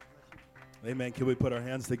Amen. Can we put our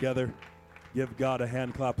hands together? Give God a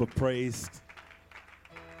hand clap of praise.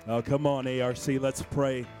 Oh, come on, ARC. Let's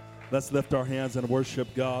pray. Let's lift our hands and worship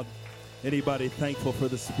God. Anybody thankful for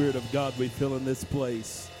the Spirit of God we feel in this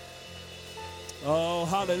place? Oh,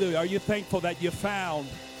 hallelujah. Are you thankful that you found,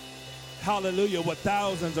 hallelujah, what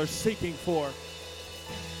thousands are seeking for?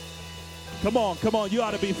 Come on, come on. You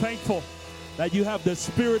ought to be thankful that you have the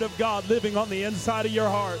Spirit of God living on the inside of your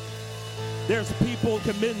heart. There's people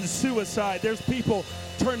committing suicide. There's people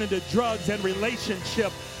turning to drugs and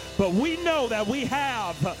relationship. But we know that we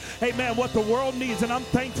have, amen, what the world needs, and I'm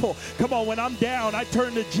thankful. Come on, when I'm down, I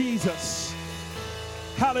turn to Jesus.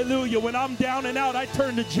 Hallelujah. When I'm down and out, I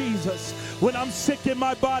turn to Jesus. When I'm sick in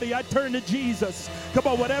my body, I turn to Jesus. Come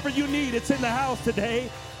on, whatever you need, it's in the house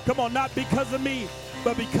today. Come on, not because of me,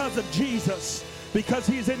 but because of Jesus, because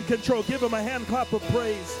he's in control. Give him a hand clap of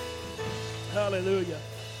praise. Hallelujah.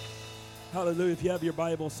 Hallelujah. If you have your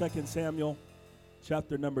Bible, 2 Samuel,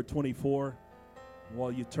 chapter number 24.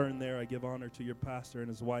 While you turn there, I give honor to your pastor and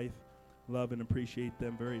his wife. Love and appreciate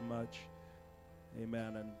them very much.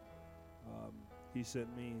 Amen. And he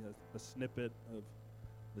sent me a snippet of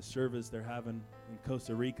the service they're having in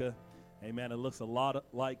Costa Rica. Amen. It looks a lot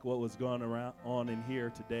like what was going on in here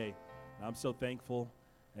today. I'm so thankful,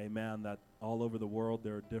 amen, that all over the world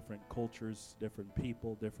there are different cultures, different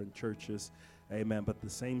people, different churches. Amen. But the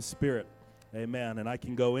same Spirit. Amen. And I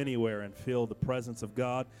can go anywhere and feel the presence of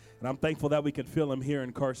God. And I'm thankful that we can feel him here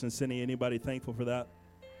in Carson City. Anybody thankful for that?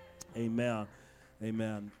 Amen.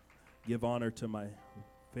 Amen. Give honor to my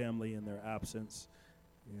family in their absence.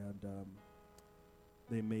 And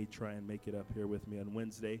they may try and make it up here with me on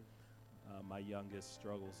Wednesday. My youngest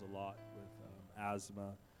struggles a lot with asthma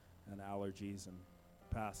and allergies. And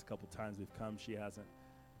the past couple times we've come, she hasn't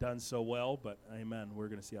done so well. But, amen, we're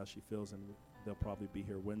going to see how she feels, and they'll probably be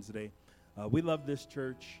here Wednesday. We love this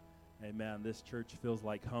church. Amen. This church feels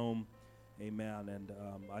like home. Amen. And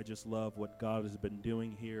I just love what God has been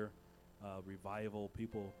doing here. Revival,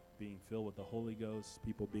 people being filled with the Holy Ghost,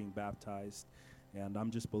 people being baptized. And I'm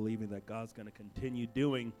just believing that God's going to continue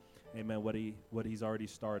doing, amen, what he's already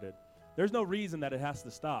started. There's no reason that it has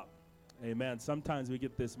to stop. Amen. Sometimes we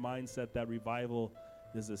get this mindset that revival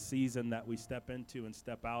is a season that we step into and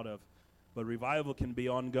step out of. But revival can be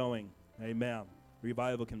ongoing. Amen.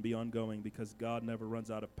 Revival can be ongoing because God never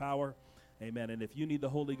runs out of power. Amen. And if you need the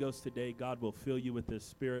Holy Ghost today, God will fill you with His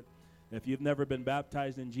Spirit. If you've never been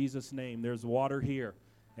baptized in Jesus' name, there's water here.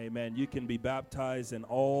 Amen. You can be baptized and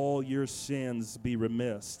all your sins be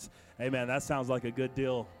remissed. Amen. That sounds like a good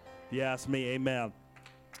deal if you ask me. Amen.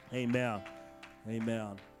 Amen.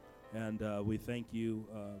 Amen. And we thank you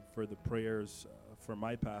for the prayers for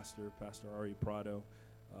my pastor, Pastor Ari Prado.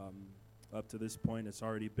 Up to this point, it's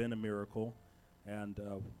already been a miracle. And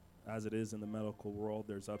as it is in the medical world,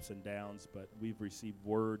 there's ups and downs, but we've received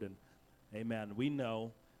word, and amen, we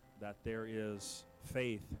know that there is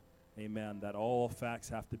faith, amen, that all facts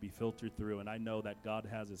have to be filtered through, and I know that God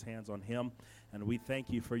has his hands on him, and we thank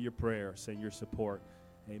you for your prayers and your support,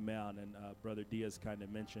 amen. And Brother Diaz kind of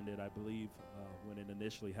mentioned it, I believe, when it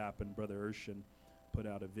initially happened. Brother Urshan put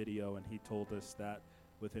out a video, and he told us that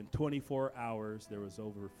within 24 hours, there was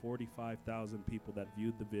over 45,000 people that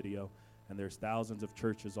viewed the video. And there's thousands of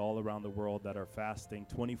churches all around the world that are fasting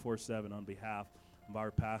 24/7 on behalf of our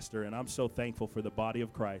pastor. And I'm so thankful for the body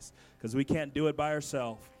of Christ because we can't do it by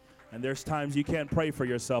ourselves. And there's times you can't pray for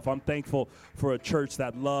yourself. I'm thankful for a church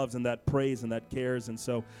that loves and that prays and that cares. And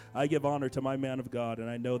so I give honor to my man of God. And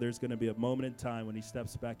I know there's going to be a moment in time when he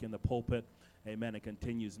steps back in the pulpit, amen, and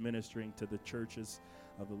continues ministering to the churches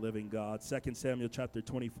of the living God. 2 Samuel chapter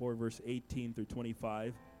 24, verse 18 through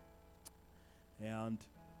 25. And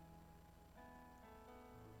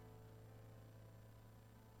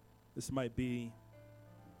this might be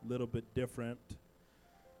a little bit different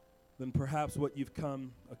than perhaps what you've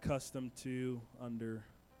come accustomed to under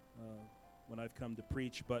when I've come to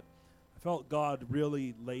preach, but I felt God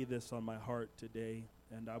really lay this on my heart today,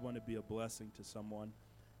 and I want to be a blessing to someone.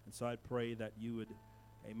 And so I pray that you would,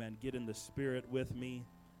 amen, get in the Spirit with me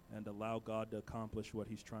and allow God to accomplish what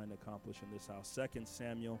he's trying to accomplish in this house. 2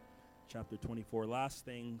 Samuel chapter 24. Last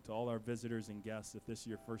thing to all our visitors and guests, if this is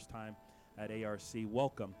your first time at ARC,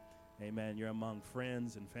 welcome. Amen. You're among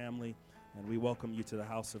friends and family, and we welcome you to the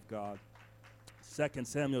house of God. 2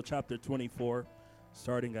 Samuel chapter 24,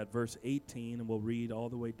 starting at verse 18, and we'll read all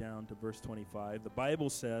the way down to verse 25. The Bible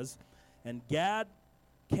says, "And Gad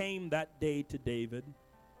came that day to David,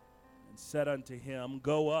 and said unto him,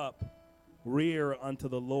 Go up, rear unto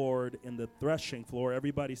the Lord in the threshing floor."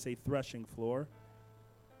 Everybody say threshing floor.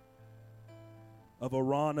 "Of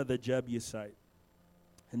Araunah the Jebusite.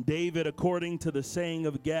 And David, according to the saying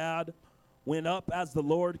of Gad, went up as the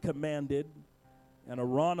Lord commanded, and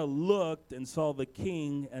Araunah looked and saw the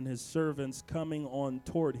king and his servants coming on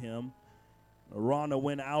toward him. Araunah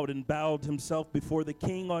went out and bowed himself before the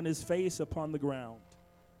king on his face upon the ground.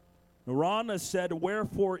 Araunah said,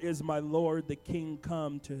 "Wherefore is my lord the king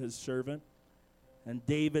come to his servant?" And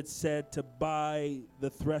David said, "To buy the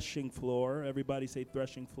threshing floor," everybody say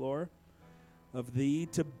threshing floor, "of thee,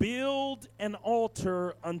 to build an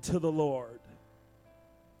altar unto the Lord."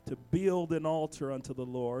 To build an altar unto the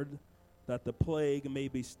Lord, that the plague may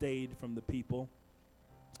be stayed from the people.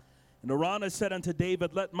 And Araunah said unto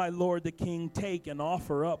David, "Let my lord the king take and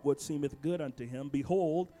offer up what seemeth good unto him.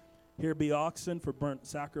 Behold, here be oxen for burnt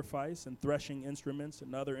sacrifice, and threshing instruments,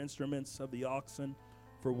 and other instruments of the oxen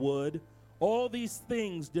for wood. All these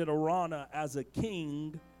things did Araunah as a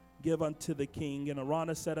king give unto the king." And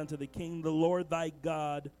Araunah said unto the king, "The Lord thy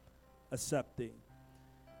God accept thee."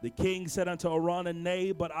 The king said unto Araunah,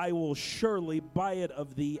 "Nay, but I will surely buy it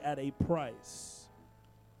of thee at a price.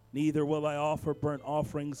 Neither will I offer burnt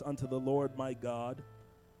offerings unto the Lord my God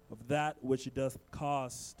of that which doth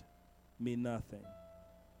cost me nothing."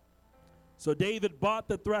 So David bought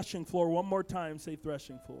the threshing floor, one more time, say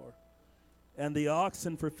threshing floor, and the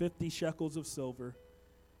oxen for 50 shekels of silver.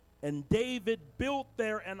 And David built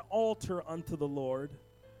there an altar unto the Lord,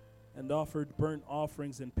 and offered burnt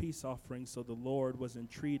offerings and peace offerings. So the Lord was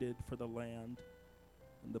entreated for the land,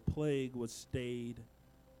 and the plague was stayed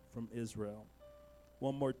from Israel.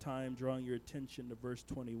 One more time, drawing your attention to verse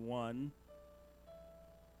 21.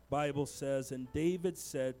 Bible says, "And David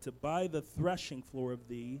said, To buy the threshing floor of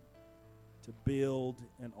thee, to build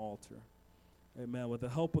an altar." Amen. With the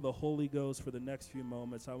help of the Holy Ghost for the next few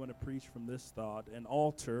moments, I want to preach from this thought: an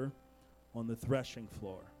altar on the threshing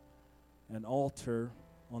floor. An altar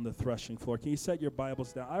on the threshing floor. Can you set your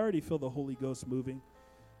Bibles down? I already feel the Holy Ghost moving.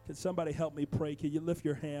 Can somebody help me pray? Can you lift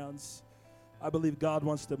your hands? I believe God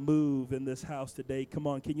wants to move in this house today. Come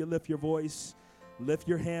on, can you lift your voice? Lift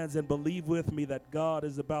your hands and believe with me that God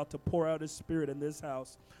is about to pour out his Spirit in this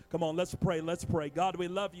house. Come on, let's pray, let's pray. God, we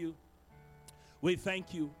love you. We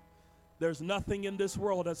thank you. There's nothing in this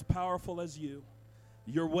world as powerful as you.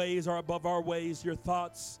 Your ways are above our ways. Your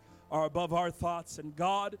thoughts are above our thoughts. And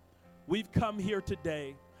God, we've come here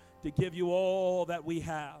today to give you all that we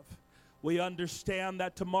have. We understand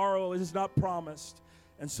that tomorrow is not promised.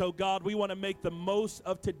 And so, God, we want to make the most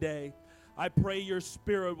of today. I pray your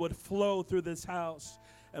Spirit would flow through this house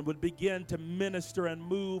and would begin to minister and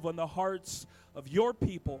move on the hearts of your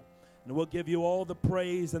people. And we'll give you all the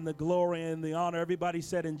praise and the glory and the honor. Everybody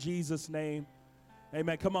said in Jesus' name.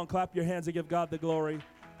 Amen. Come on, clap your hands and give God the glory.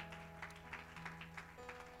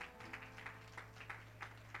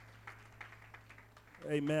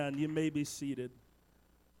 Amen. You may be seated.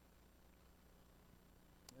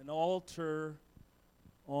 An altar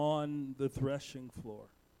on the threshing floor.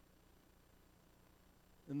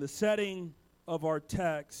 In the setting of our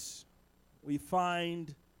text, we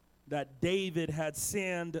find that David had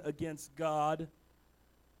sinned against God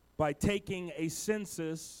by taking a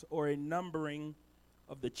census or a numbering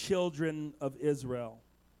of the children of Israel.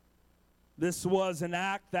 This was an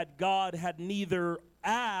act that God had neither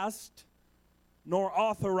asked nor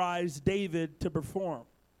authorized David to perform.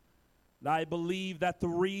 And I believe that the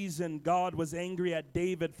reason God was angry at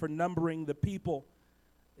David for numbering the people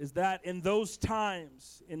is that in those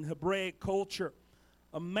times, in Hebraic culture,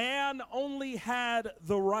 a man only had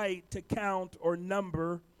the right to count or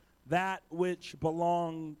number that which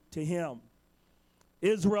belonged to him.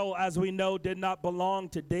 Israel, as we know, did not belong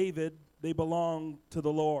to David. They belonged to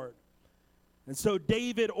the Lord. And so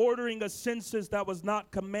David ordering a census that was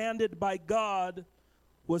not commanded by God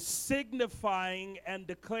was signifying and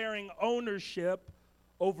declaring ownership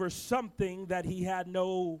over something that he had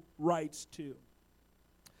no rights to.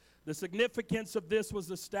 The significance of this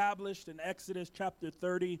was established in Exodus chapter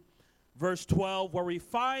 30, verse 12, where we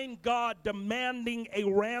find God demanding a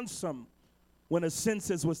ransom when a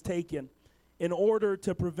census was taken in order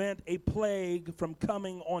to prevent a plague from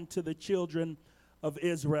coming onto the children of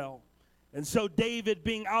Israel. And so David,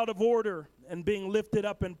 being out of order and being lifted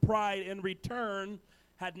up in pride in return,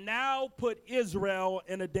 had now put Israel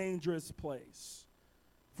in a dangerous place.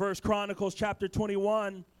 1 Chronicles chapter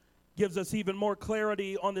 21 gives us even more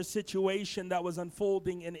clarity on the situation that was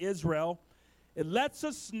unfolding in Israel. It lets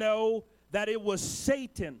us know that it was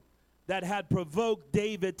Satan that had provoked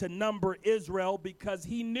David to number Israel because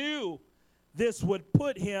he knew this would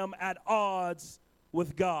put him at odds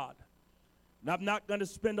with God. And I'm not going to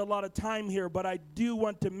spend a lot of time here, but I do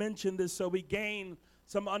want to mention this so we gain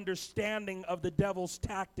some understanding of the devil's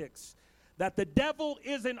tactics. That the devil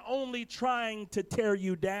isn't only trying to tear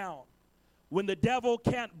you down, When the devil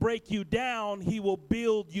can't break you down, he will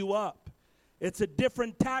build you up. It's a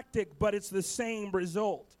different tactic, but it's the same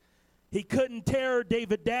result. He couldn't tear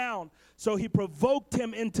David down, so he provoked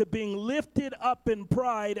him into being lifted up in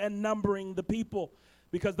pride and numbering the people.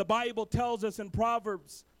 Because the Bible tells us in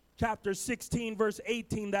Proverbs chapter 16, verse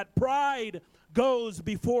 18, that pride goes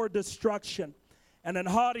before destruction, and an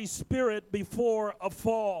haughty spirit before a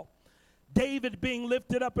fall. David being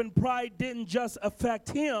lifted up in pride didn't just affect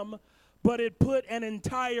him, but it put an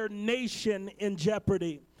entire nation in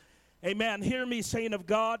jeopardy. Amen. Hear me, saint of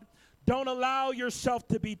God. Don't allow yourself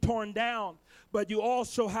to be torn down, but you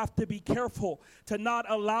also have to be careful to not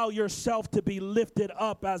allow yourself to be lifted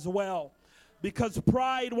up as well. Because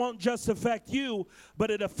pride won't just affect you,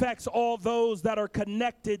 but it affects all those that are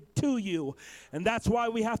connected to you. And that's why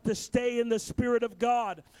we have to stay in the Spirit of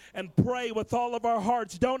God and pray with all of our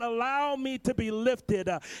hearts. Don't allow me to be lifted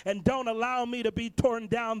and don't allow me to be torn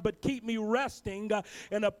down, but keep me resting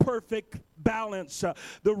in a perfect balance.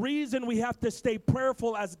 The reason we have to stay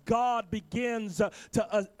prayerful as God begins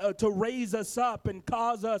to raise us up and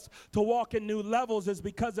cause us to walk in new levels is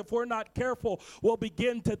because if we're not careful, we'll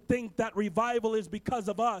begin to think that revival is because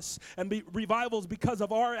of us, and revival is because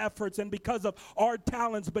of our efforts and because of our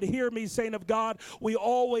talents. But hear me, saint of God, we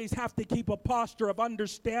always have to keep a posture of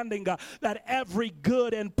understanding that every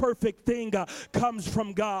good and perfect thing comes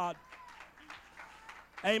from God.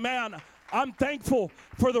 Amen. I'm thankful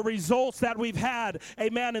for the results that we've had,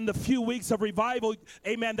 amen, in the few weeks of revival,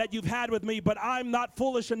 amen, that you've had with me. But I'm not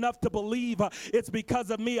foolish enough to believe it's because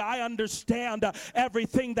of me. I understand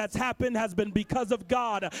everything that's happened has been because of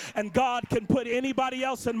God. And God can put anybody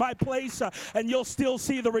else in my place and you'll still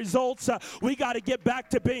see the results. We got to get back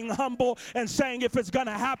to being humble and saying if it's going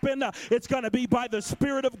to happen, it's going to be by the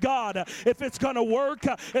Spirit of God. If it's going to work,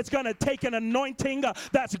 it's going to take an anointing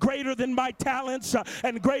that's greater than my talents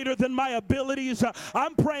and greater than my abilities.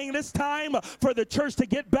 I'm praying this time for the church to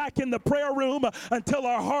get back in the prayer room until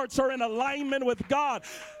our hearts are in alignment with God.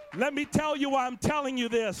 Let me tell you why I'm telling you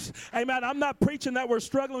this. Amen. I'm not preaching that we're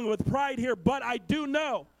struggling with pride here, but I do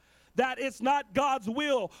know that it's not God's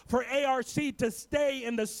will for ARC to stay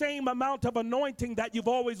in the same amount of anointing that you've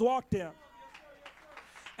always walked in.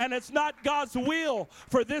 And it's not God's will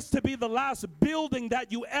for this to be the last building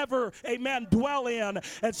that you ever, amen, dwell in.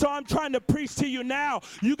 And so I'm trying to preach to you now.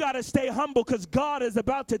 You got to stay humble because God is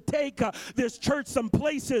about to take this church some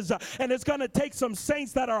places. And it's going to take some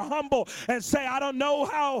saints that are humble and say, I don't know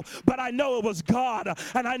how, but I know it was God.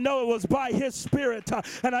 And I know it was by His Spirit.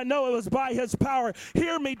 And I know it was by His power.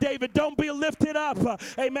 Hear me, David. Don't be lifted up.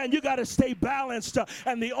 Amen. You got to stay balanced.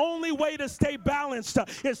 And the only way to stay balanced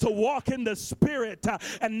is to walk in the Spirit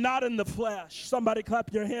and not in the flesh. Somebody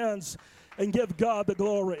clap your hands and give God the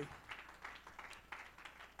glory.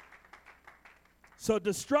 So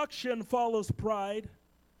destruction follows pride,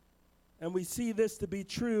 and we see this to be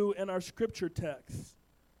true in our scripture text.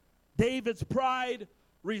 David's pride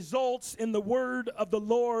results in the word of the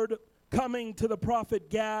Lord coming to the prophet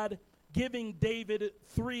Gad, giving David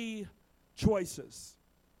 3 choices.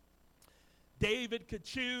 David could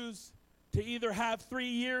choose to either have 3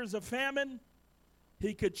 years of famine,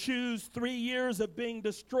 he could choose 3 years of being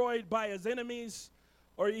destroyed by his enemies,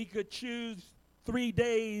 or he could choose 3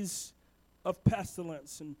 days of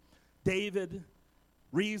pestilence. And David,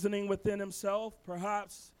 reasoning within himself,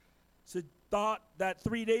 perhaps thought that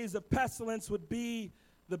 3 days of pestilence would be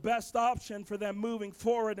the best option for them moving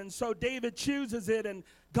forward. And so David chooses it, and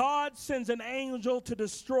God sends an angel to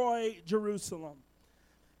destroy Jerusalem.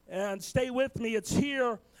 And stay with me, it's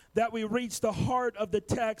here that we reach the heart of the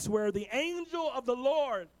text where the angel of the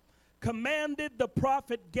Lord commanded the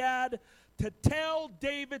prophet Gad to tell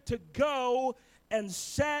David to go and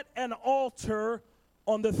set an altar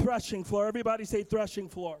on the threshing floor. Everybody say threshing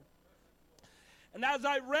floor. And as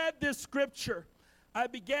I read this scripture, I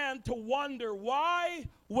began to wonder, why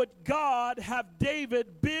would God have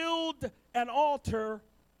David build an altar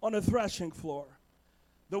on a threshing floor?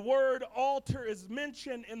 The word altar is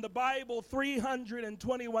mentioned in the Bible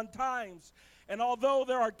 321 times. And although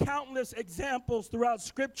there are countless examples throughout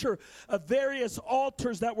Scripture of various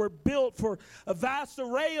altars that were built for a vast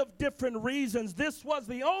array of different reasons, this was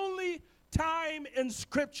the only time in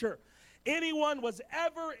Scripture anyone was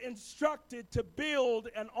ever instructed to build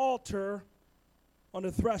an altar on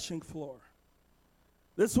a threshing floor.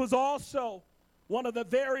 This was also one of the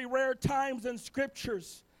very rare times in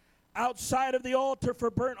Scriptures outside of the altar for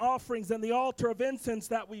burnt offerings and the altar of incense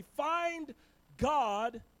that we find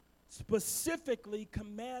God specifically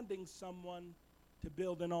commanding someone to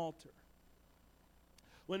build an altar.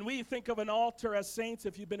 When we think of an altar as saints,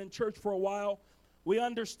 if you've been in church for a while, We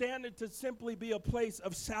understand it to simply be a place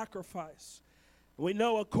of sacrifice. We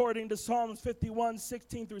know according to Psalms 51,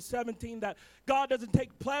 16 through 17, that God doesn't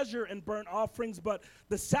take pleasure in burnt offerings, but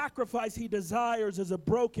the sacrifice he desires is a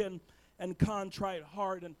broken and contrite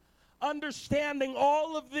heart. And understanding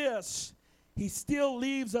all of this, he still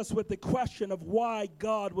leaves us with the question of why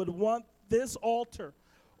God would want this altar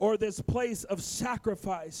or this place of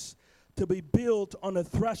sacrifice to be built on a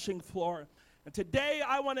threshing floor. And today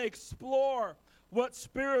I want to explore what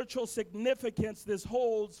spiritual significance this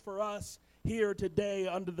holds for us here today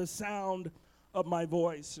under the sound of my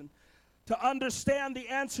voice. And to understand the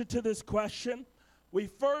answer to this question, we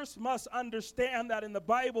first must understand that in the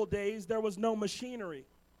Bible days there was no machinery.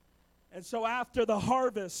 And so after the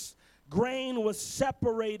harvest, grain was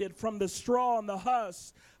separated from the straw and the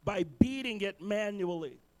husk by beating it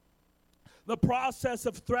manually. The process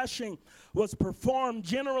of threshing was performed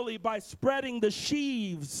generally by spreading the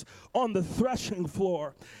sheaves on the threshing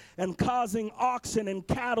floor and causing oxen and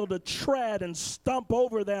cattle to tread and stump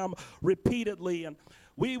over them repeatedly. And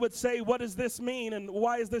we would say, what does this mean and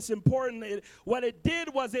why is this important? What it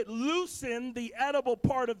did was it loosened the edible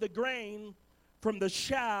part of the grain from the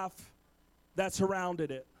chaff that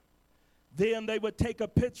surrounded it. Then they would take a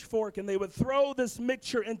pitchfork and they would throw this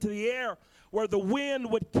mixture into the air where the wind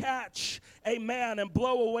would catch, amen, and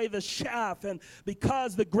blow away the chaff. And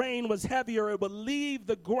because the grain was heavier, it would leave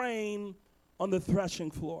the grain on the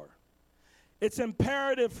threshing floor. It's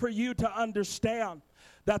imperative for you to understand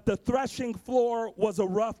that the threshing floor was a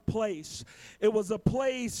rough place. It was a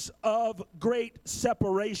place of great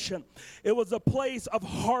separation. It was a place of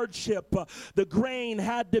hardship. The grain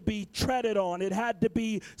had to be treaded on. It had to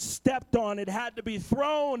be stepped on. It had to be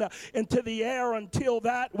thrown into the air until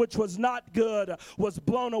that which was not good was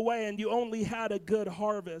blown away and you only had a good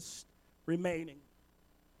harvest remaining.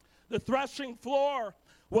 The threshing floor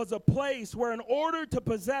was a place where in order to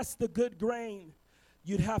possess the good grain,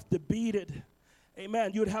 you'd have to beat it.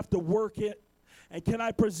 Amen. You'd have to work it. And can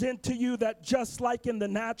I present to you that just like in the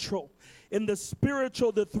natural, in the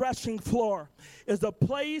spiritual, the threshing floor is a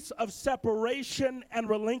place of separation and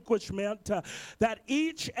relinquishment that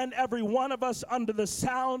each and every one of us under the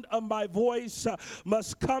sound of my voice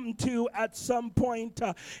must come to at some point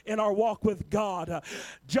in our walk with God.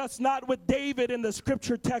 Just not with David in the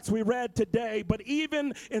scripture text we read today, but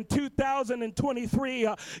even in 2023,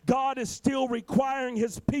 God is still requiring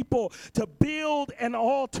his people to build an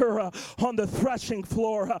altar on the threshing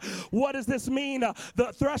floor. What does this mean?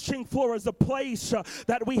 The threshing floor is a place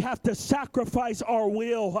that we have to sacrifice our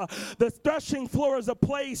will. The threshing floor is a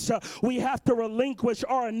place we have to relinquish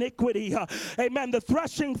our iniquity. Amen. The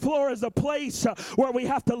threshing floor is a place where we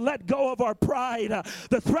have to let go of our pride.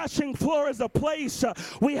 The threshing floor is a place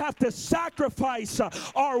we have to sacrifice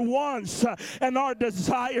our wants and our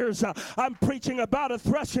desires. I'm preaching about a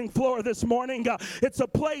threshing floor this morning. It's a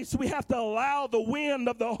place we have to allow the wind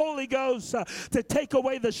of the Holy Ghost to take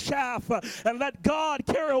away the chaff and let God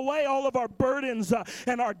carry away all of our burdens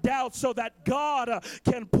and our doubts so that God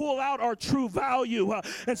can pull out our true value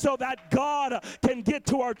and so that God can get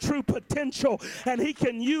to our true potential and he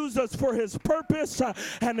can use us for his purpose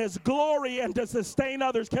and his glory and to sustain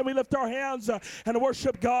others. Can we lift our hands and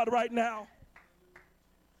worship God right now?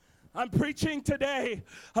 I'm preaching today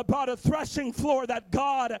about a threshing floor that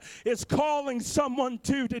God is calling someone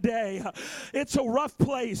to today. It's a rough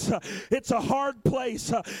place. It's a hard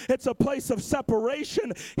place. It's a place of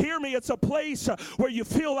separation. Hear me, it's a place where you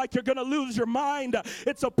feel like you're going to lose your mind.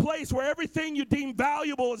 It's a place where everything you deem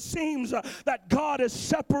valuable, it seems that God is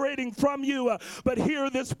separating from you. But hear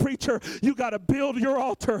this, preacher, you got to build your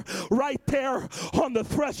altar right there on the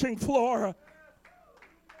threshing floor.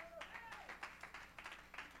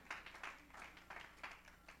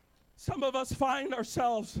 Some of us find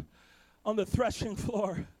ourselves on the threshing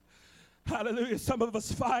floor. Hallelujah. Some of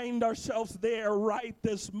us find ourselves there right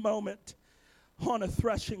this moment on a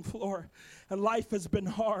threshing floor. And life has been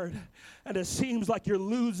hard. And it seems like you're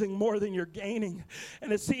losing more than you're gaining.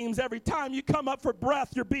 And it seems every time you come up for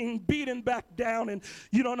breath, you're being beaten back down. And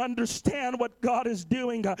you don't understand what God is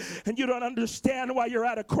doing. And you don't understand why you're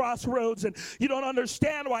at a crossroads. And you don't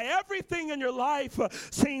understand why everything in your life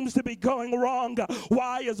seems to be going wrong.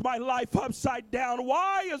 Why is my life upside down?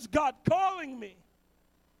 Why is God calling me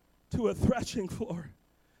to a threshing floor?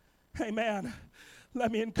 Amen.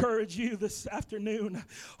 Let me encourage you this afternoon.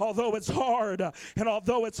 Although it's hard and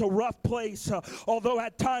although it's a rough place, although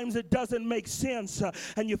at times it doesn't make sense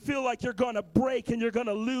and you feel like you're going to break and you're going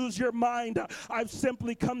to lose your mind, I've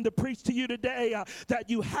simply come to preach to you today that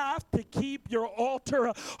you have to keep your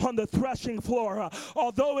altar on the threshing floor.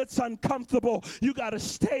 Although it's uncomfortable, you got to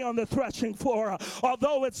stay on the threshing floor.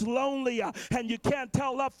 Although it's lonely and you can't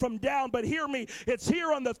tell up from down, but hear me, it's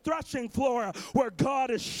here on the threshing floor where God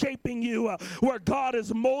is shaping you, where God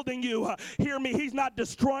is molding you. Hear me, he's not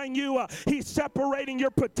destroying you. He's separating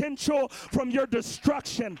your potential from your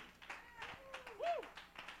destruction.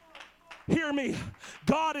 Hear me,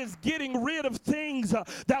 God is getting rid of things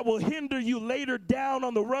that will hinder you later down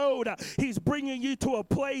on the road. He's bringing you to a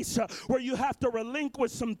place where you have to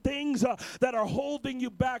relinquish some things that are holding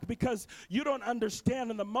you back because you don't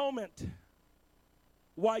understand in the moment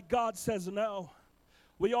why God says no.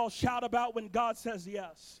 We all shout about when God says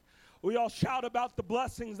yes. We all shout about the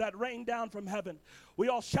blessings that rain down from heaven. We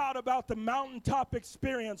all shout about the mountaintop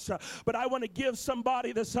experience, but I want to give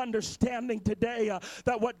somebody this understanding today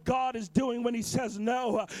that what God is doing when he says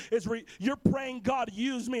no is you're praying, God,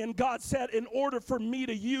 use me, and God said, in order for me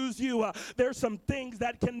to use you, there's some things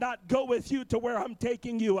that cannot go with you to where I'm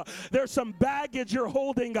taking you. There's some baggage you're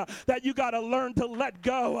holding that you got to learn to let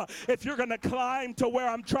go if you're going to climb to where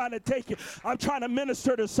I'm trying to take you. I'm trying to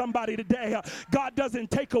minister to somebody today. God doesn't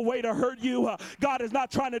take away to hurt you. God is not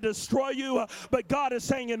trying to destroy you, but God is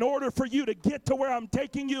saying, in order for you to get to where I'm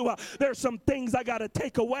taking you, there's some things I got to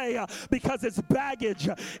take away because it's baggage.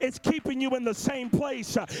 It's keeping you in the same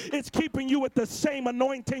place. It's keeping you with the same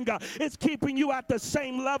anointing. It's keeping you at the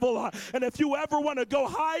same level. And if you ever want to go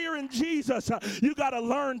higher in Jesus, you got to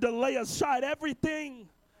learn to lay aside everything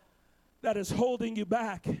that is holding you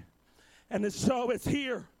back. And so it's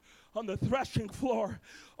here on the threshing floor.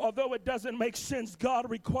 Although it doesn't make sense, God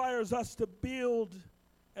requires us to build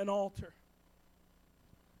an altar.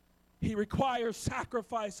 He requires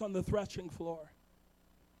sacrifice on the threshing floor.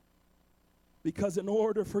 Because in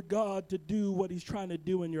order for God to do what he's trying to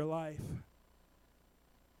do in your life,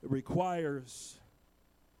 it requires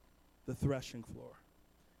the threshing floor.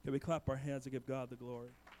 Can we clap our hands and give God the glory?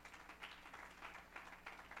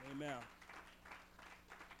 Amen.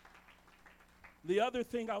 The other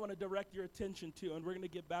thing I want to direct your attention to, and we're going to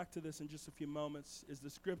get back to this in just a few moments, is the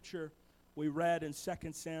scripture we read in 2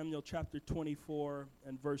 Samuel chapter 24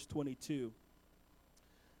 and verse 22.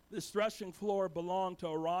 This threshing floor belonged to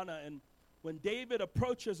Araunah, and when David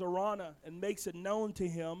approaches Araunah and makes it known to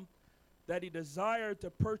him that he desired to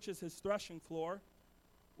purchase his threshing floor,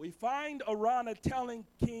 we find Araunah telling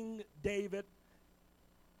King David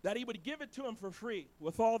that he would give it to him for free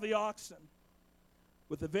with all the oxen,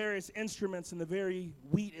 with the various instruments and the very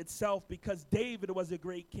wheat itself, because David was a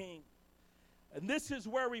great king. And this is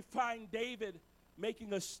where we find David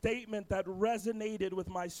making a statement that resonated with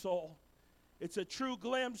my soul. It's a true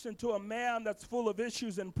glimpse into a man that's full of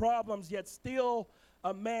issues and problems, yet still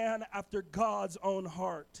a man after God's own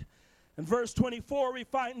heart. In verse 24, we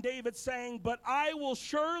find David saying, "But I will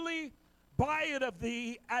surely buy it of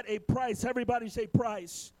thee at a price." Everybody say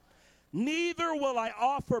price. "Neither will I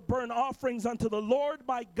offer burnt offerings unto the Lord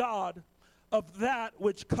my God of that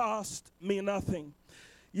which cost me nothing."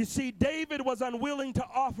 You see, David was unwilling to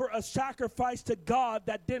offer a sacrifice to God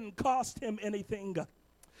that didn't cost him anything.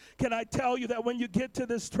 Can I tell you that when you get to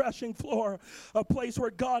this threshing floor, a place where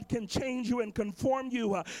God can change you and conform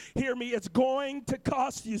you, hear me, it's going to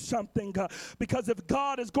cost you something. Because if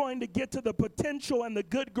God is going to get to the potential and the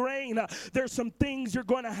good grain, there's some things you're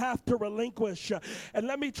going to have to relinquish. And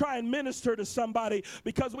let me try and minister to somebody,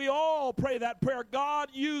 because we all pray that prayer, God,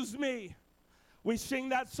 use me. We sing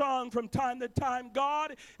that song from time to time.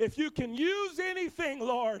 God, if you can use anything,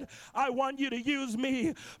 Lord, I want you to use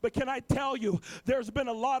me. But can I tell you, there's been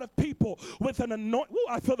a lot of people with an anointing,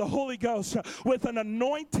 I feel the Holy Ghost, with an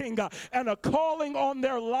anointing and a calling on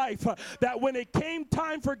their life, that when it came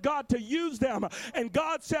time for God to use them, and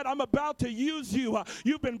God said, I'm about to use you.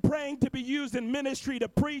 You've been praying to be used in ministry, to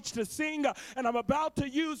preach, to sing, and I'm about to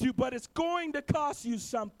use you, but it's going to cost you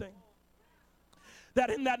something. That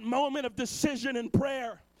in that moment of decision and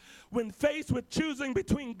prayer, when faced with choosing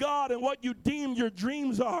between God and what you deem your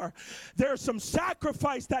dreams are, there's some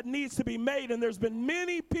sacrifice that needs to be made. And there's been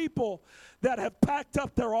many people that have packed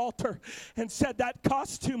up their altar and said that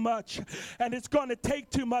costs too much and it's going to take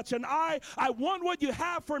too much. And I want what you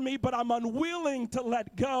have for me, but I'm unwilling to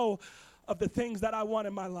let go of the things that I want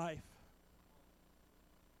in my life.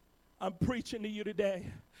 I'm preaching to you today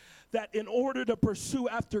that in order to pursue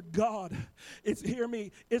after God, hear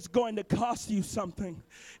me, it's going to cost you something.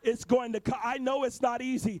 It's going to I know it's not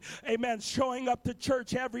easy, amen, showing up to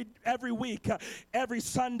church every week, every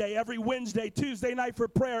Sunday, every Wednesday, Tuesday night for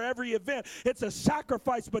prayer, every event. It's a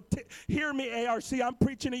sacrifice, but hear me, ARC, I'm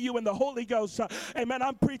preaching to you in the Holy Ghost. Amen,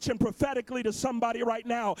 I'm preaching prophetically to somebody right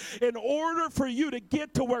now. In order for you to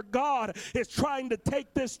get to where God is trying to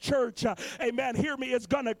take this church, amen, hear me, it's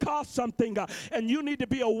going to cost something, and you need to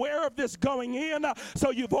be aware of this going in,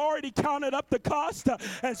 so you've already counted up the cost,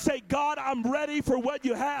 and say, God, I'm ready for what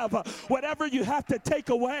you have. Whatever you have to take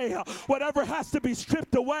away, whatever has to be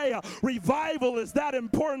stripped away, revival is that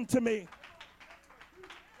important to me.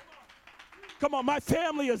 Come on, my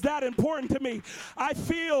family is that important to me. I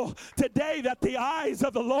feel today that the eyes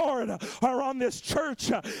of the Lord are on this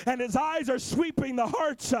church, and his eyes are sweeping the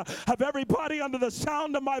hearts of everybody under the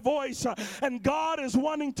sound of my voice, and God is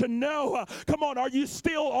wanting to know, come on, are you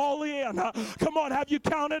still all in? Come on, have you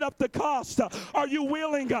counted up the cost? Are you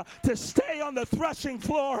willing to stay on the threshing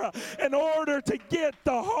floor in order to get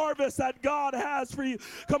the harvest that God has for you?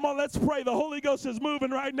 Come on, let's pray. The Holy Ghost is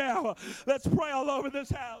moving right now. Let's pray all over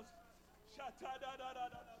this house.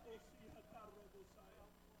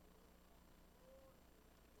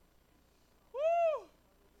 Woo!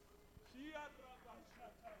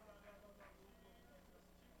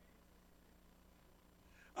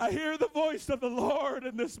 I hear the voice of the Lord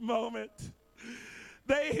in this moment.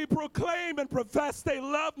 They proclaim and profess they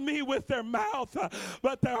love me with their mouth,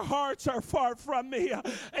 but their hearts are far from me.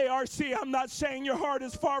 ARC, I'm not saying your heart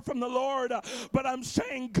is far from the Lord, but I'm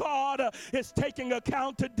saying God is taking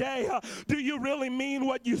account today. Do you really mean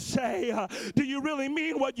what you say? Do you really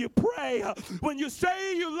mean what you pray? When you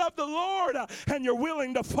say you love the Lord and you're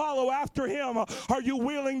willing to follow after him, are you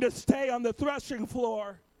willing to stay on the threshing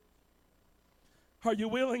floor? Are you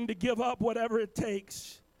willing to give up whatever it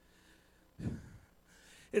takes?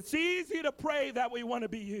 It's easy to pray that we want to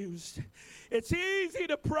be used. It's easy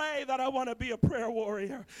to pray that I want to be a prayer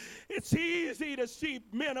warrior. It's easy to see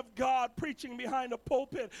men of God preaching behind a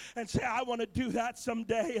pulpit and say, I want to do that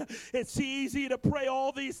someday. It's easy to pray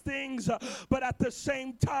all these things, but at the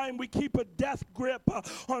same time, we keep a death grip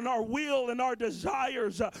on our will and our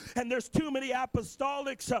desires. And there's too many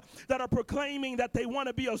apostolics that are proclaiming that they want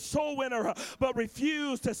to be a soul winner, but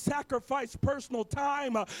refuse to sacrifice personal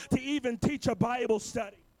time to even teach a Bible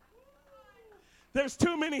study. There's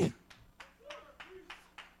too many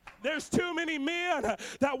men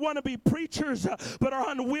that want to be preachers but are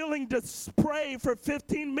unwilling to pray for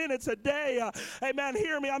 15 minutes a day. Amen.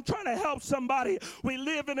 Hear me. I'm trying to help somebody. We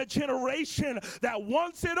live in a generation that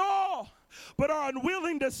wants it all, but are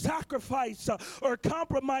unwilling to sacrifice or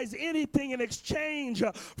compromise anything in exchange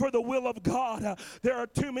for the will of God. There are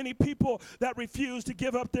too many people that refuse to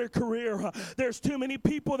give up their career. There's too many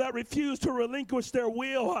people that refuse to relinquish their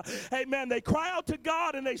will. Amen. They cry out to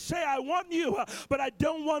God and they say, I want you, but I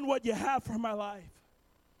don't want what you have for my life.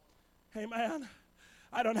 Amen.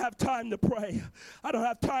 I don't have time to pray. I don't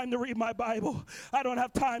have time to read my Bible. I don't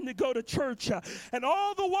have time to go to church. And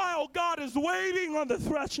all the while, God is waiting on the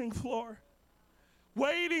threshing floor,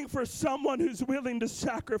 waiting for someone who's willing to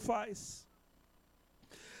sacrifice,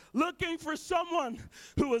 looking for someone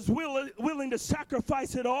who is willing to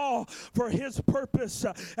sacrifice it all for his purpose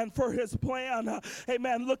and for his plan.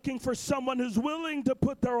 Amen. Looking for someone who's willing to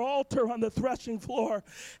put their altar on the threshing floor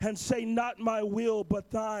and say, not my will,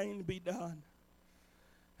 but thine be done.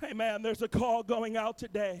 Amen. There's a call going out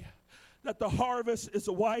today that the harvest is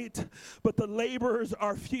white, but the laborers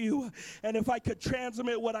are few. And if I could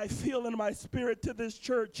transmit what I feel in my spirit to this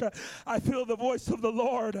church, I feel the voice of the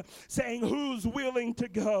Lord saying, who's willing to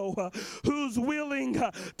go? Who's willing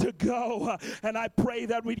to go? And I pray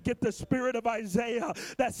that we'd get the spirit of Isaiah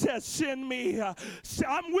that says, send me.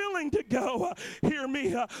 I'm willing to go. Hear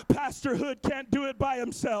me. Pastor Hood can't do it by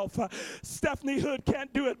himself. Stephanie Hood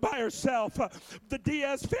can't do it by herself. The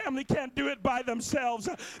Diaz family can't do it by themselves.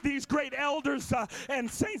 These great elders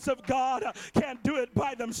and saints of God can't do it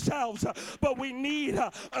by themselves, but we need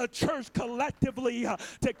a church collectively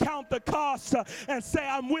to count the cost and say,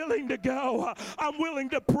 I'm willing to go. I'm willing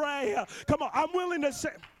to pray. Come on, I'm willing to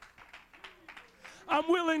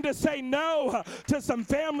say no to some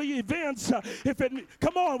family events.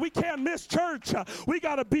 Come on, we can't miss church. We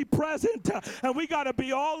got to be present, and we got to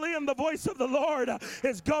be all in. The voice of the Lord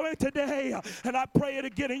is going today, and I pray it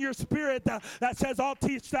again in your spirit that says, I'll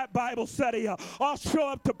teach that Bible study. I'll show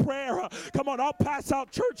up to prayer. Come on, I'll pass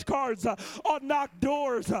out church cards. I'll knock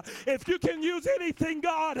doors. If you can use anything,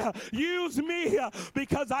 God, use me,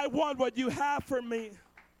 because I want what you have for me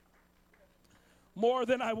more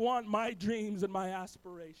than I want my dreams and my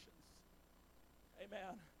aspirations.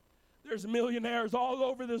 Amen. There's millionaires all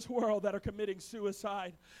over this world that are committing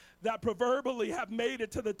suicide, that proverbially have made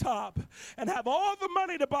it to the top and have all the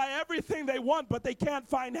money to buy everything they want, but they can't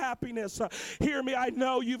find happiness. Hear me, I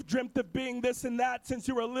know you've dreamt of being this and that since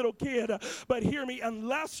you were a little kid, but hear me,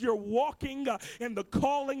 unless you're walking in the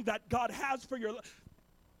calling that God has for your life.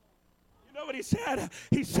 You know what he said?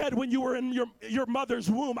 He said, when you were in your mother's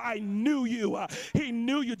womb, I knew you. He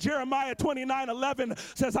knew you. Jeremiah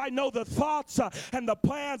 29:11 says, I know the thoughts and the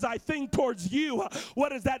plans I think towards you.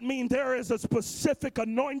 What does that mean? There is a specific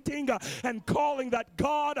anointing and calling that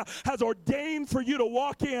God has ordained for you to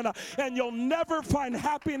walk in, and you'll never find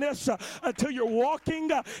happiness until you're walking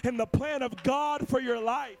in the plan of God for your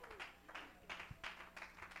life.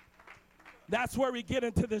 That's where we get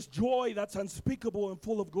into this joy that's unspeakable and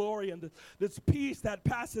full of glory, and this peace that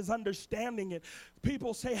passes understanding. And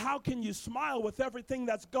people say, how can you smile with everything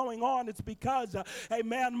that's going on? It's because,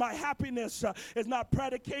 amen, my happiness is not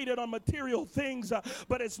predicated on material things,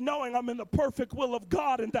 but it's knowing I'm in the perfect will of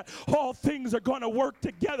God and that all things are going to work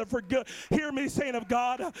together for good. Hear me, saint of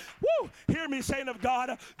God. Woo! Hear me, saint of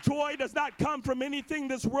God. Joy does not come from anything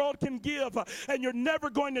this world can give, and you're never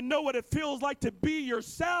going to know what it feels like to be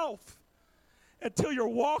yourself until you're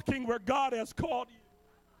walking where God has called you.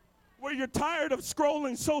 Where you're tired of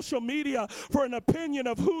scrolling social media for an opinion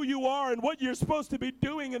of who you are and what you're supposed to be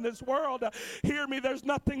doing in this world. Hear me, there's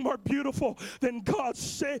nothing more beautiful than God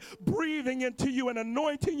breathing into you and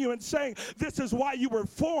anointing you and saying, this is why you were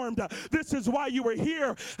formed. This is why you were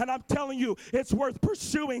here. And I'm telling you, it's worth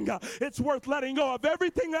pursuing. It's worth letting go of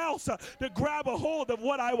everything else to grab a hold of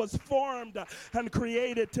what I was formed and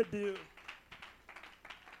created to do.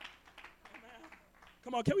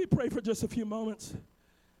 Come on, can we pray for just a few moments?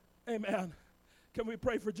 Amen. Can we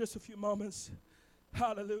pray for just a few moments?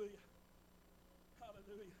 Hallelujah.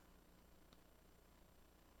 Hallelujah.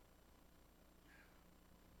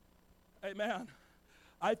 Amen.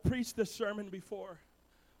 I've preached this sermon before,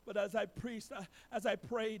 but as I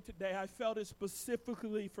prayed today, I felt it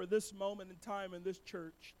specifically for this moment in time in this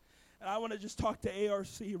church. And I want to just talk to ARC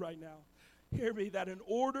right now. Hear me, that in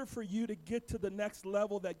order for you to get to the next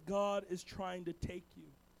level that God is trying to take you,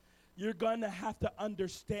 you're going to have to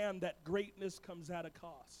understand that greatness comes at a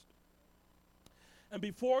cost. And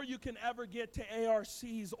before you can ever get to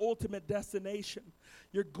ARC's ultimate destination,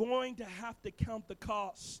 you're going to have to count the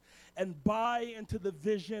costs and buy into the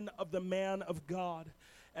vision of the man of God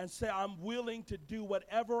and say, I'm willing to do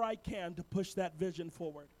whatever I can to push that vision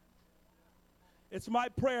forward. It's my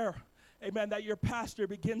prayer, amen, that your pastor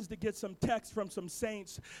begins to get some texts from some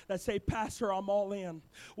saints that say, Pastor, I'm all in.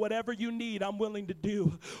 Whatever you need, I'm willing to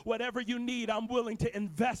do. Whatever you need, I'm willing to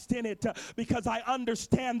invest in it because I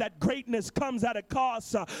understand that greatness comes at a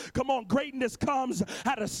cost. Come on, greatness comes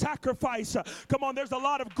at a sacrifice. Come on, there's a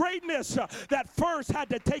lot of greatness that first had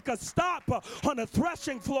to take a stop on a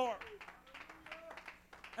threshing floor.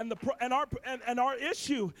 And our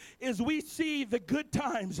issue is we see the good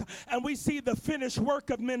times and we see the finished work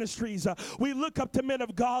of ministries. We look up to men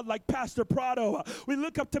of God like Pastor Prado. We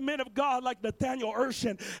look up to men of God like Nathaniel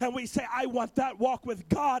Urshan, and we say, I want that walk with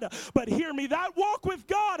God. But hear me, that walk with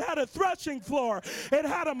God had a threshing floor. It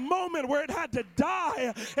had a moment where it had to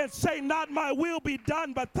die and say, not my will be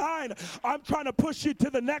done, but thine. I'm trying to push you to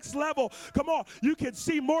the next level. Come on, you can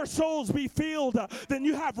see more souls be filled than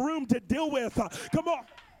you have room to deal with. Come on.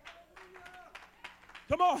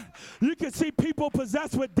 Come on, you can see people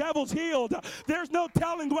possessed with devils healed. There's no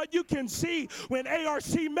telling what you can see when ARC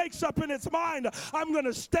makes up in its mind, I'm going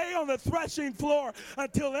to stay on the threshing floor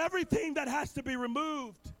until everything that has to be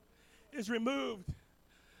removed is removed.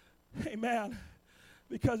 Amen.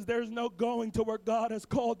 Because there's no going to where God has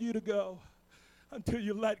called you to go until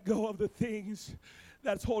you let go of the things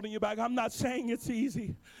that's holding you back. I'm not saying it's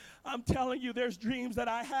easy. I'm telling you, there's dreams that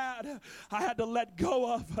I had to let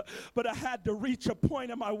go of, but I had to reach a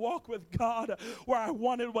point in my walk with God where I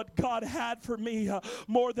wanted what God had for me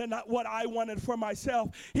more than what I wanted for myself.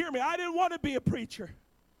 Hear me, I didn't want to be a preacher.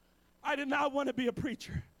 I did not want to be a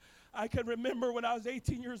preacher. I can remember when I was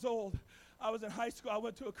 18 years old, I was in high school, I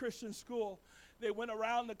went to a Christian school. They went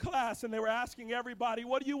around the class and they were asking everybody,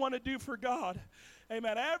 what do you want to do for God?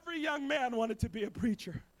 Amen. Every young man wanted to be a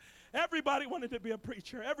preacher. Everybody wanted to be a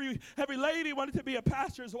preacher. Every lady wanted to be a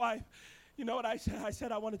pastor's wife. You know what I said? I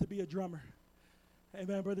said I wanted to be a drummer. Hey,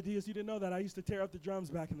 man, Brother Diaz, you didn't know that. I used to tear up the drums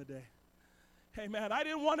back in the day. Hey, man, I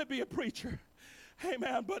didn't want to be a preacher.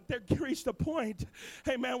 Amen. But there reached a point,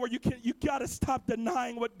 amen, where you got to stop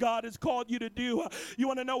denying what God has called you to do. You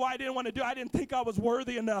want to know why I didn't want to do it? I didn't think I was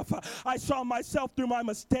worthy enough. I saw myself through my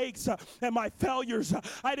mistakes and my failures.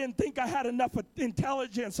 I didn't think I had enough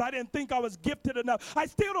intelligence. I didn't think I was gifted enough. I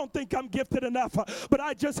still don't think I'm gifted enough. But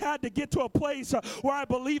I just had to get to a place where I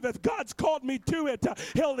believe if God's called me to it,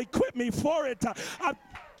 He'll equip me for it.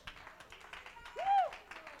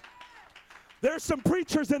 There's some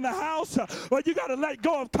preachers in the house, but you got to let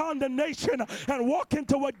go of condemnation and walk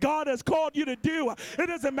into what God has called you to do. It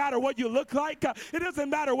doesn't matter what you look like. It doesn't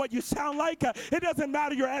matter what you sound like. It doesn't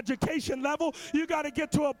matter your education level. You got to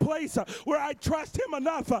get to a place where I trust Him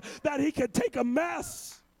enough that He can take a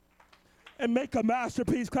mess and make a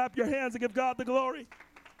masterpiece. Clap your hands and give God the glory.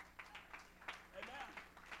 Amen.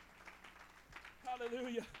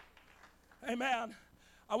 Hallelujah. Amen.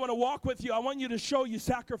 I want to walk with you. I want you to show you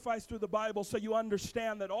sacrifice through the Bible so you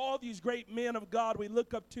understand that all these great men of God we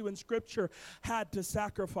look up to in Scripture had to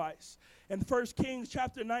sacrifice. In 1 Kings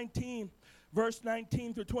chapter 19, verse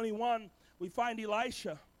 19 through 21, we find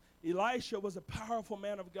Elisha. Elisha was a powerful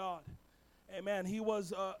man of God. Amen.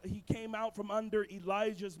 He came out from under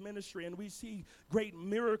Elijah's ministry, and we see great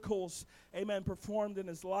miracles, amen, performed in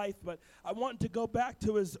his life. But I want to go back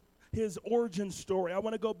to his origin story. I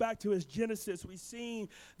want to go back to his Genesis. We see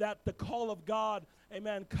that the call of God,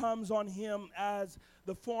 amen, comes on him as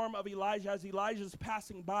the form of Elijah. As Elijah's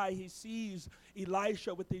passing by, he sees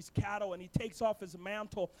Elisha with these cattle, and he takes off his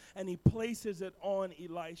mantle and he places it on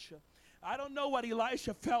Elisha. I don't know what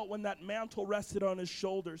Elisha felt when that mantle rested on his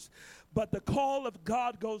shoulders, but the call of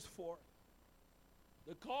God goes forth.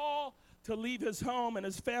 The call to leave his home and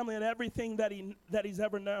his family and everything that he's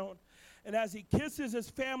ever known. And as he kisses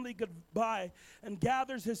his family goodbye and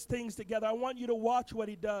gathers his things together, I want you to watch what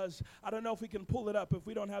he does. I don't know if we can pull it up. If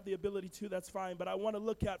we don't have the ability to, that's fine. But I want to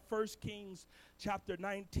look at 1 Kings chapter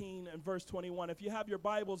 19 and verse 21. If you have your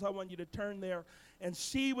Bibles, I want you to turn there and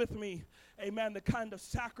see with me, amen, the kind of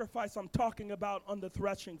sacrifice I'm talking about on the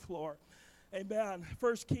threshing floor. Amen.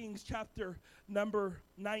 1 Kings chapter number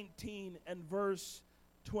 19 and verse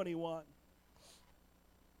 21.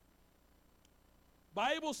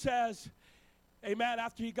 Bible says, amen,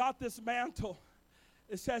 after he got this mantle,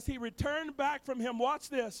 it says he returned back from him, watch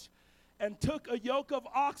this, and took a yoke of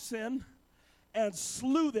oxen and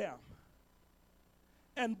slew them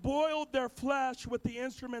and boiled their flesh with the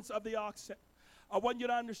instruments of the oxen. I want you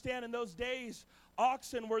to understand, in those days,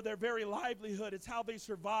 oxen were their very livelihood. It's how they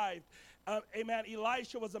survived. Amen.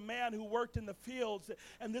 Elisha was a man who worked in the fields,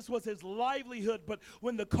 and this was his livelihood. But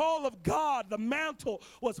when the call of God, the mantle,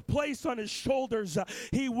 was placed on his shoulders,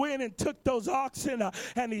 he went and took those oxen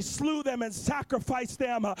and he slew them and sacrificed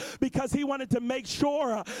them because he wanted to make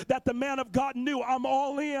sure that the man of God knew, I'm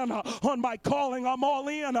all in on my calling. I'm all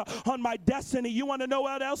in on my destiny. You want to know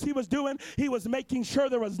what else he was doing? He was making sure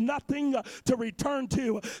there was nothing to return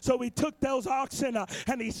to. So he took those oxen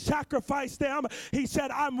and he sacrificed them. He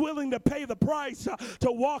said, I'm willing to pay the price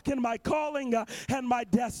to walk in my calling and my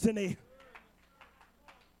destiny.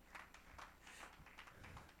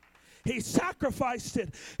 He sacrificed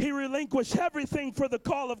it. He relinquished everything for the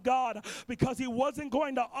call of God because he wasn't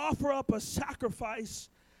going to offer up a sacrifice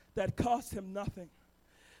that cost him nothing.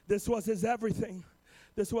 This was his everything.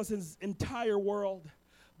 This was his entire world.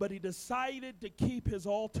 But he decided to keep his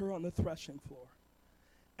altar on the threshing floor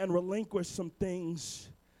and relinquish some things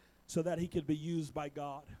so that he could be used by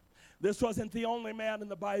God. This wasn't the only man in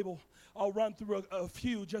the Bible. I'll run through a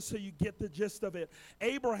few just so you get the gist of it.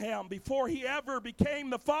 Abraham, before he ever became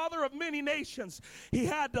the father of many nations, he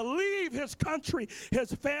had to leave his country,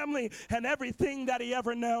 his family, and everything that he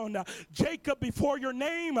ever known. Jacob, before your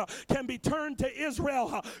name can be turned to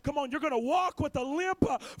Israel, come on, you're going to walk with a limp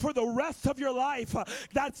for the rest of your life.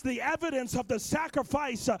 That's the evidence of the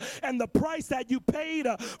sacrifice and the price that you paid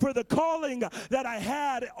for the calling that I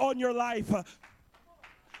had on your life.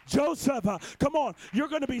 Joseph, come on, you're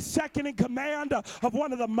going to be second in command of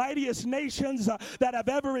one of the mightiest nations that have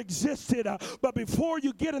ever existed. But before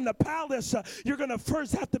you get in the palace, you're going to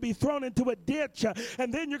first have to be thrown into a ditch,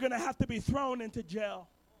 and then you're going to have to be thrown into jail.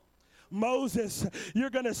 Moses, you're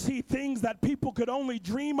going to see things that people could only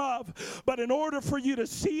dream of. But in order for you to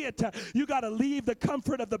see it, you got to leave the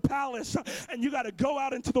comfort of the palace and you got to go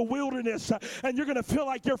out into the wilderness, and you're going to feel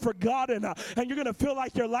like you're forgotten and you're going to feel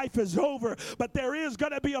like your life is over. But there is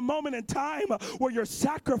going to be a moment in time where your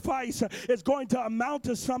sacrifice is going to amount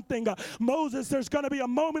to something. Moses, there's going to be a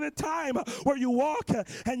moment in time where you walk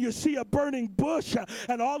and you see a burning bush,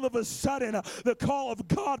 and all of a sudden the call of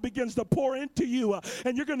God begins to pour into you,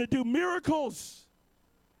 and you're going to do miracles.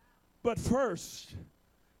 But first,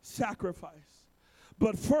 sacrifice.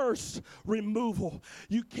 but first removal.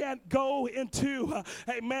 You can't go into,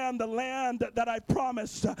 amen, the land that I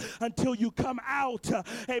promised until you come out,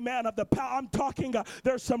 amen, of the power. I'm talking,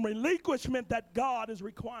 there's some relinquishment that God is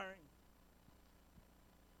requiring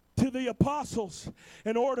to the apostles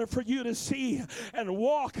in order for you to see and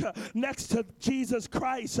walk next to Jesus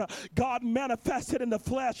Christ, God manifested in the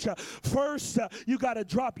flesh. First, you got to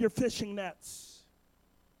drop your fishing nets.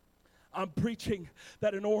 I'm preaching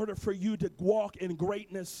that in order for you to walk in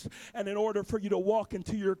greatness and in order for you to walk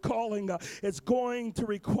into your calling, it's going to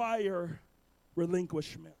require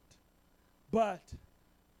relinquishment. But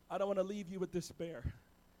I don't want to leave you with despair.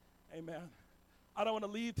 Amen. I don't want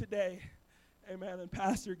to leave today, amen, and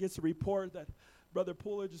pastor gets a report that Brother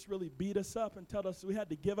Pooler just really beat us up and told us we had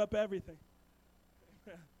to give up everything.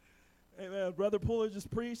 Amen. Amen. Brother Pooler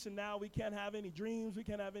just preached, and now we can't have any dreams. We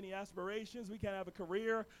can't have any aspirations. We can't have a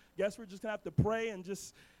career. Guess we're just going to have to pray and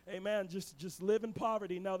just, amen, just live in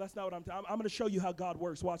poverty. No, that's not what I'm going to show you how God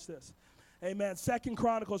works. Watch this. Amen. 2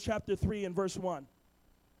 Chronicles chapter 3 and verse 1.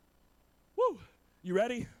 Woo. You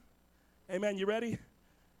ready? Amen. You ready?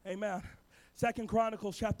 Amen. 2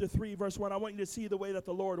 Chronicles chapter 3 verse 1. I want you to see the way that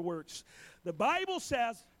the Lord works. The Bible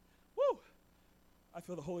says, woo, I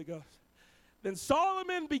feel the Holy Ghost. Then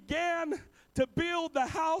Solomon began to build the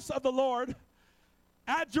house of the Lord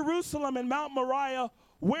at Jerusalem and Mount Moriah,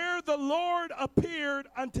 where the Lord appeared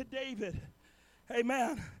unto David.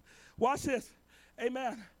 Amen. Watch this.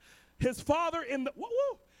 Amen. His father in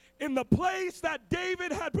the place that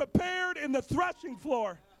David had prepared in the threshing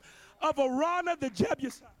floor of Araunah the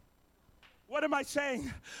Jebusite. What am I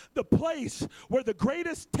saying? The place where the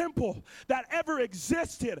greatest temple that ever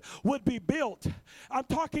existed would be built. I'm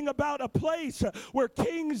talking about a place where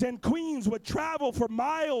kings and queens would travel for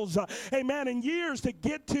miles, amen, and years to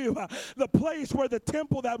get to the place where the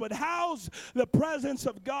temple that would house the presence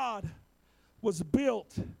of God was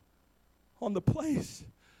built on the place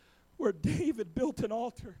where David built an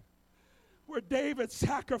altar, where David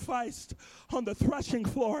sacrificed on the threshing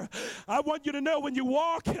floor. I want you to know when you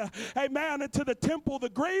walk, amen, into the temple, the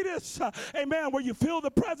greatest, amen, where you feel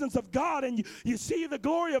the presence of God and you see the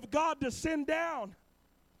glory of God descend down,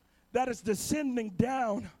 that is descending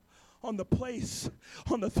down on the place,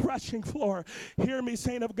 on the threshing floor. Hear me,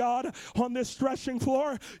 saint of God, on this threshing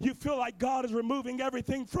floor, you feel like God is removing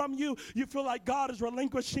everything from you. You feel like God is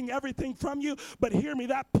relinquishing everything from you. But hear me,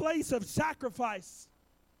 that place of sacrifice,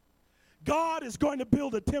 God is going to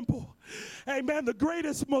build a temple. Amen. The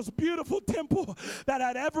greatest, most beautiful temple that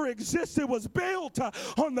had ever existed was built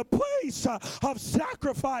on the place of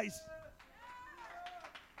sacrifice.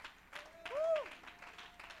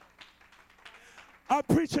 I'm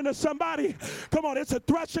preaching to somebody. Come on, it's a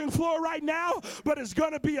threshing floor right now, but it's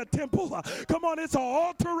going to be a temple. Come on, it's an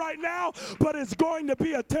altar right now, but it's going to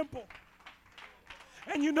be a temple.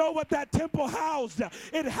 And you know what that temple housed?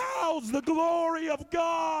 It housed the glory of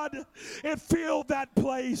God. It filled that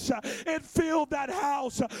place. It filled that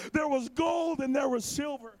house. There was gold and there was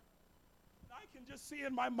silver. I can just see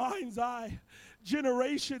in my mind's eye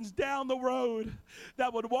generations down the road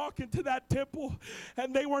that would walk into that temple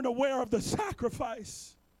and they weren't aware of the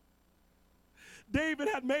sacrifice. David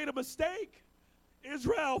had made a mistake.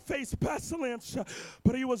 Israel faced pestilence,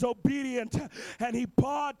 but he was obedient and he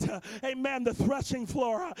bought, amen, the threshing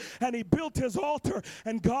floor and he built his altar.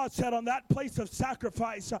 And God said, on that place of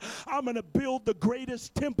sacrifice, I'm going to build the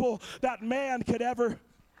greatest temple that man could ever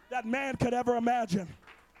imagine.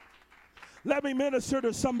 Let me minister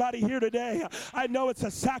to somebody here today. I know it's a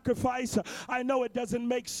sacrifice. I know it doesn't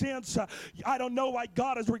make sense. I don't know why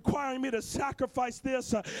God is requiring me to sacrifice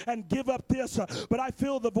this and give up this, but I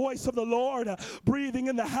feel the voice of the Lord breathing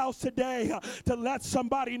in the house today to let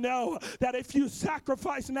somebody know that if you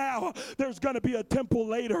sacrifice now, there's going to be a temple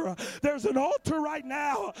later. There's an altar right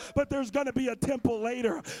now, but there's going to be a temple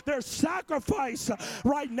later. There's sacrifice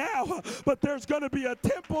right now, but there's going to be a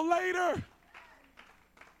temple later.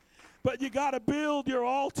 But you got to build your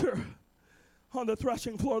altar on the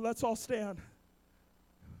threshing floor. Let's all stand.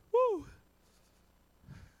 Woo.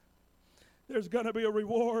 There's going to be a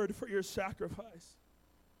reward for your sacrifice.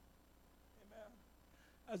 Amen.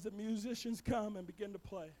 As the musicians come and begin to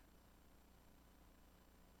play,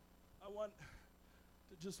 I want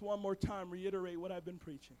to just one more time reiterate what I've been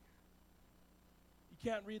preaching. You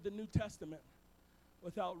can't read the New Testament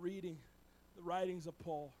without reading the writings of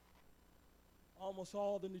Paul. Almost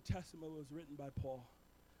all the New Testament was written by Paul.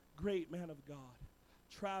 Great man of God.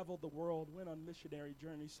 Traveled the world, went on missionary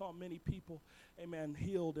journeys, saw many people, amen,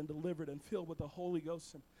 healed and delivered and filled with the Holy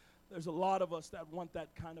Ghost. And there's a lot of us that want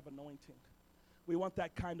that kind of anointing. We want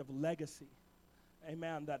that kind of legacy.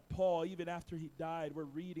 Amen, that Paul, even after he died, we're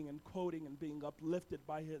reading and quoting and being uplifted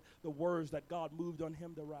by the words that God moved on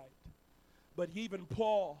him to write. But even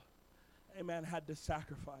Paul, amen, had to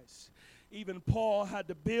sacrifice. Even Paul had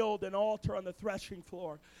to build an altar on the threshing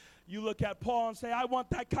floor. You look at Paul and say, I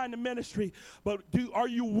want that kind of ministry, but are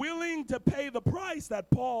you willing to pay the price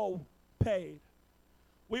that Paul paid?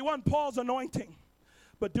 We want Paul's anointing,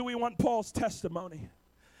 but do we want Paul's testimony?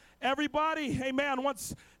 Everybody, amen,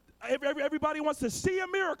 everybody wants to see a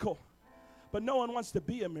miracle, but no one wants to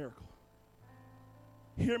be a miracle.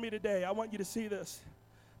 Hear me today. I want you to see this.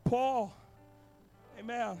 Paul,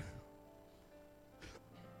 amen,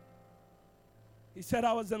 he said,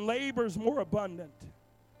 I was in labors more abundant.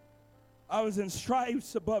 I was in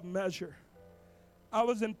stripes above measure. I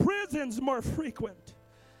was in prisons more frequent.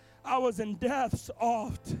 I was in deaths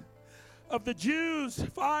oft. Of the Jews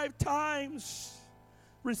 5 times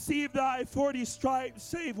received I 40 stripes,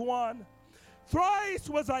 save one. Thrice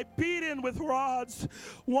was I beaten with rods.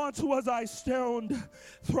 Once was I stoned.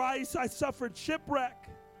 Thrice I suffered shipwreck.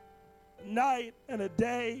 Night and a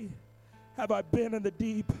day have I been in the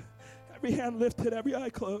deep. Every hand lifted, every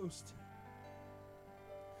eye closed.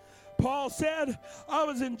 Paul said, I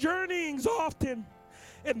was in journeyings often,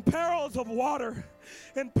 in perils of water,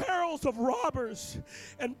 in perils of robbers,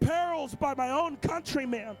 in perils by my own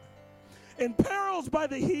countrymen, in perils by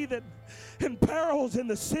the heathen, in perils in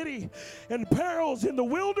the city, in perils in the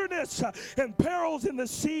wilderness, in perils in the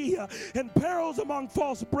sea, in perils among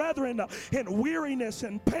false brethren, in weariness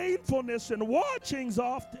and painfulness and watchings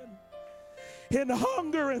often, in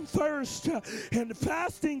hunger and thirst, in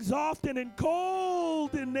fastings often, in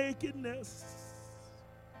cold and nakedness.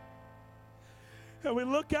 And we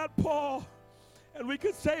look at Paul, and we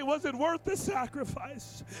could say, was it worth the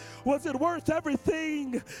sacrifice? Was it worth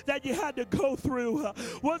everything that you had to go through?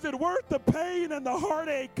 Was it worth the pain and the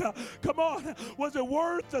heartache? Come on. Was it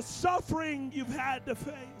worth the suffering you've had to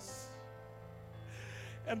face?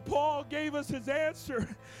 And Paul gave us his answer.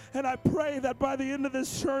 And I pray that by the end of this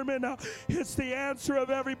sermon, it's the answer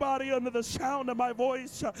of everybody under the sound of my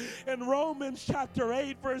voice. In Romans chapter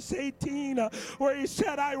 8, verse 18, where he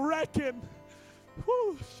said, I reckon.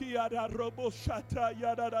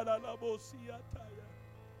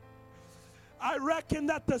 I reckon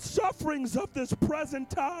that the sufferings of this present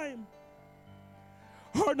time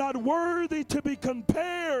are not worthy to be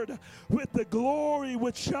compared with the glory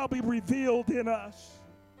which shall be revealed in us.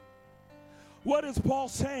 What is Paul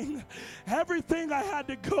saying? Everything I had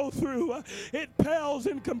to go through, it pales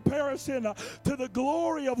in comparison to the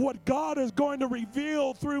glory of what God is going to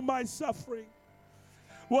reveal through my suffering.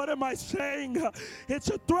 What am I saying? It's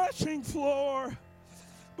a threshing floor.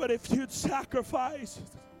 But if you'd sacrifice,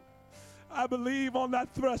 I believe on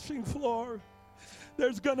that threshing floor,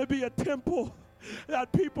 there's going to be a temple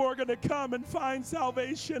that people are going to come and find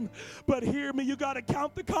salvation. But hear me, you got to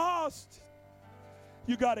count the cost.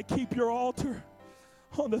 You got to keep your altar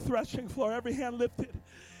on the threshing floor, every hand lifted.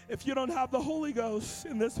 If you don't have the Holy Ghost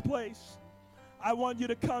in this place, I want you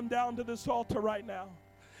to come down to this altar right now,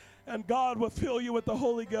 and God will fill you with the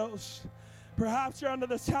Holy Ghost. Perhaps you're under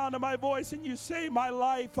the sound of my voice and you say, my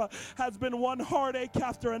life has been one heartache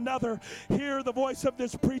after another. Hear the voice of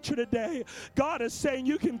this preacher today. God is saying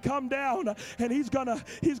you can come down, and He's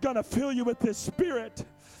gonna fill you with His Spirit.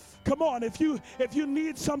 Come on, if you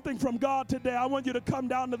need something from God today, I want you to come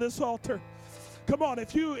down to this altar. Come on,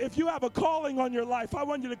 if you have a calling on your life, I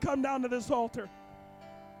want you to come down to this altar.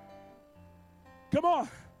 Come on.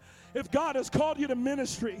 If God has called you to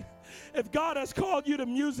ministry, if God has called you to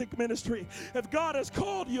music ministry, if God has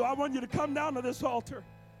called you, I want you to come down to this altar.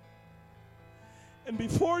 And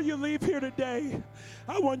before you leave here today,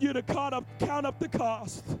 I want you to count up the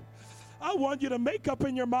cost. I want you to make up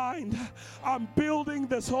in your mind, I'm building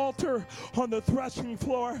this altar on the threshing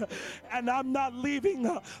floor, and I'm not leaving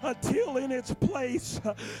until in its place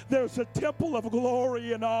there's a temple of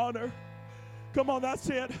glory and honor. Come on, that's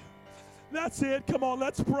it. That's it. Come on,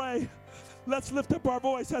 let's pray. Let's lift up our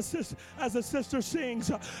voice as the sister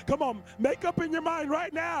sings. Come on, make up in your mind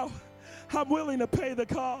right now, I'm willing to pay the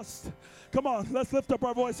cost. Come on, let's lift up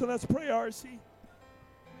our voice and let's pray, RC.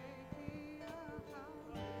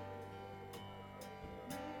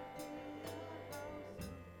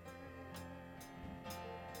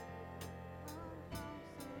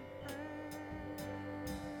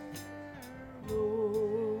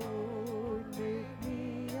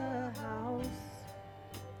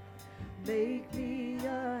 Make me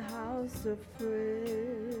a house of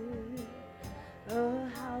prayer, a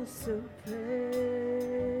house of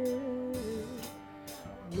prayer.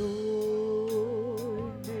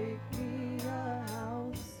 Lord, make me a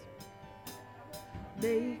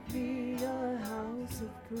house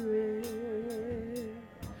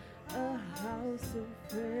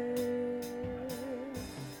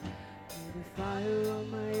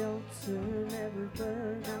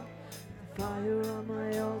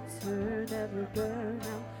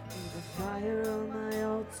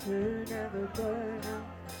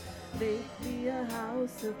Make me a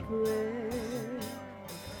house of prayer.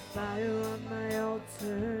 Fire on my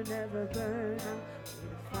altar, never burn out. May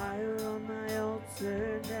the fire on my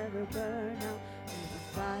altar never burn out. May the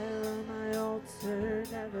fire on my altar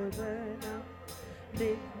never burn out.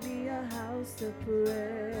 Make me a house of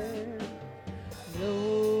prayer.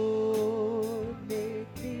 Lord,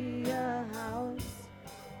 make me a house.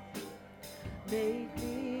 Make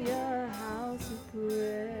me a house of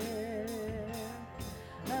prayer.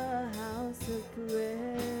 A house of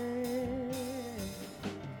prayer.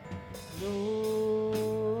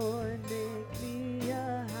 Lord, make me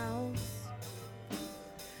a house.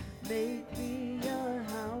 Make me a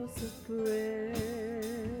house of prayer.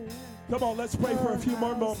 Come on, let's pray for a few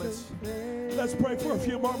more moments. Let's pray for a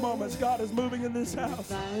few more moments. God is moving in this house.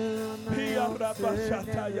 Fire on my altar, never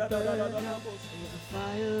burn out.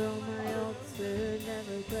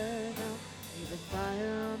 May the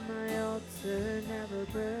fire on my altar never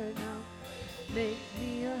burn out. Make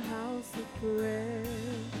me a house of prayer.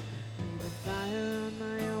 May the fire on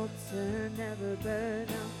my altar never burn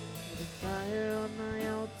out. May the fire on my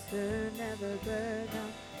altar never burn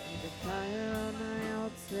out. May the fire on my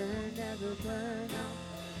altar never burn out.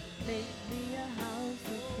 Make me a house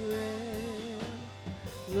of prayer.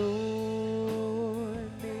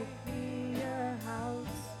 Lord, make me a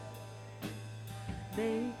house.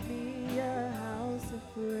 Make me a house of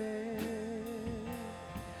prayer.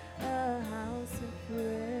 A house of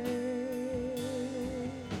prayer.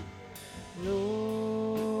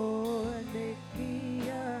 Lord, make me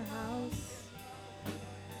a house.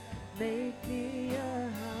 Make me a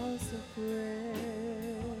house of prayer.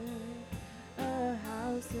 A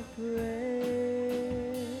house of prayer.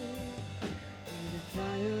 May the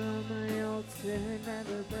fire on my altar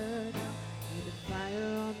never burn out. May the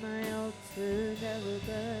fire on my altar never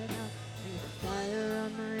burn out. May the fire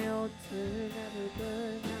on my altar never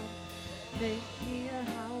burn out. Make me a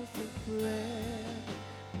house of prayer.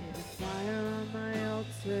 May the fire on my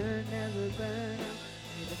altar never burn out.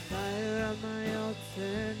 May the fire on my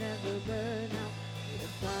altar never burn out. May the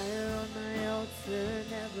fire on my altar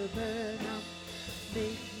never burn out.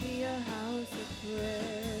 Make me a house of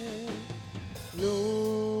prayer.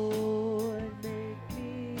 Lord, make me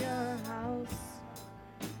a house.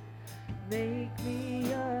 Make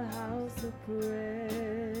me a house of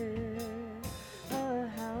prayer. A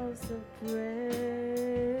house of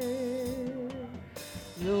prayer.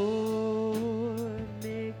 Lord,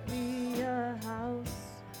 make me a house.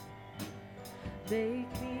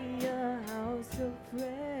 Make me a house of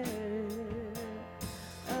prayer.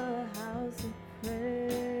 A house of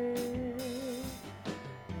prayer.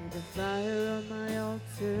 May the fire on my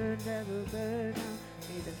altar never burn out.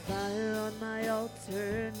 May the fire on my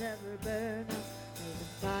altar never burn out. May the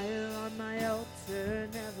fire on my altar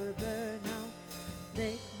never burn out.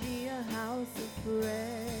 Make me a house of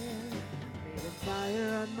prayer. May the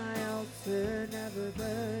fire on my altar never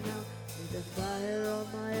burn out. May the fire on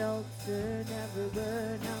my altar never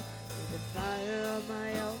burn out. May the fire on my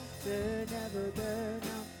altar never burn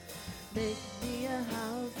out. Make me a house.